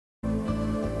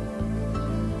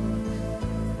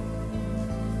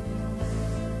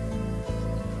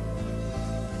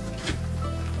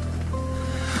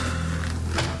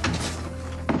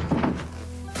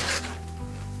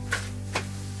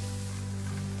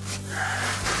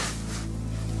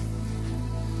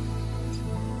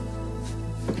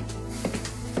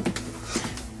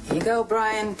you go,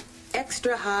 Brian.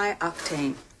 Extra high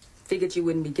octane. Figured you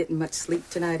wouldn't be getting much sleep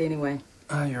tonight anyway.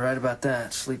 Oh, you're right about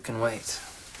that. Sleep can wait.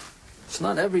 It's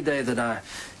not every day that I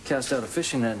cast out a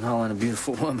fishing net and haul in a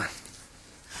beautiful woman.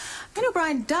 You know,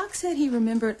 Brian, Doc said he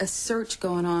remembered a search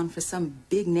going on for some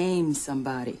big name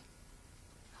somebody.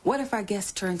 What if our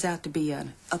guest turns out to be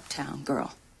an uptown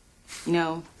girl? You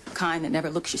know, kind that never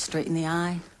looks you straight in the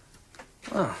eye?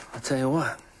 Well, I'll tell you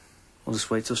what. We'll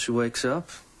just wait till she wakes up.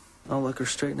 I'll look her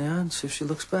straight in the eye and see if she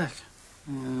looks back.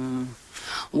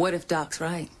 What if Doc's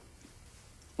right?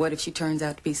 What if she turns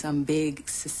out to be some big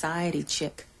society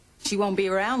chick? She won't be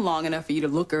around long enough for you to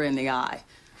look her in the eye.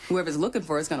 Whoever's looking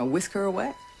for her is going to whisk her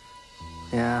away.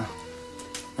 Yeah,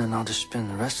 and I'll just spend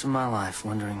the rest of my life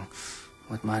wondering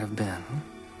what might have been.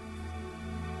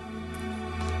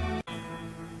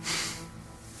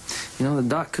 You know, the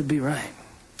Doc could be right.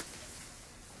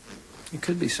 You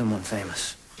could be someone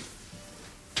famous.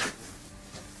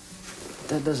 But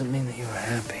that doesn't mean that you were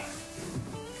happy.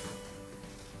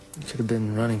 You could have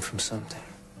been running from something.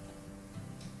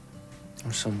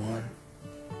 Or someone.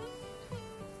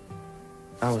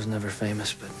 I was never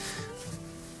famous, but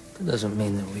that doesn't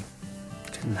mean that we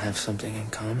couldn't have something in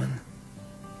common.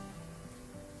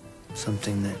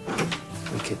 Something that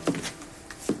we could...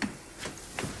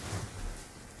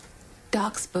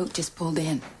 Doc's boat just pulled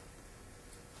in.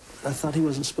 I thought he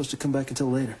wasn't supposed to come back until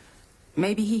later.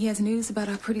 Maybe he has news about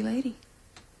our pretty lady.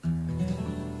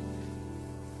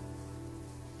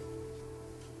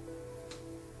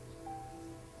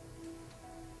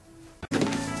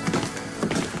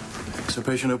 Has the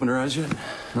patient opened her eyes yet?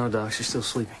 No, Doc, she's still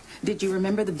sleeping. Did you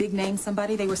remember the big name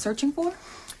somebody they were searching for?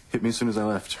 Hit me as soon as I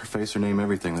left. Her face, her name,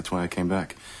 everything. That's why I came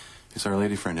back. It's our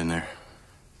lady friend in there.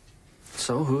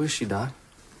 So, who is she, Doc?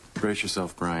 Brace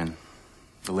yourself, Brian.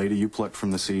 The lady you plucked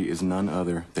from the sea is none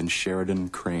other than Sheridan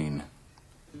Crane.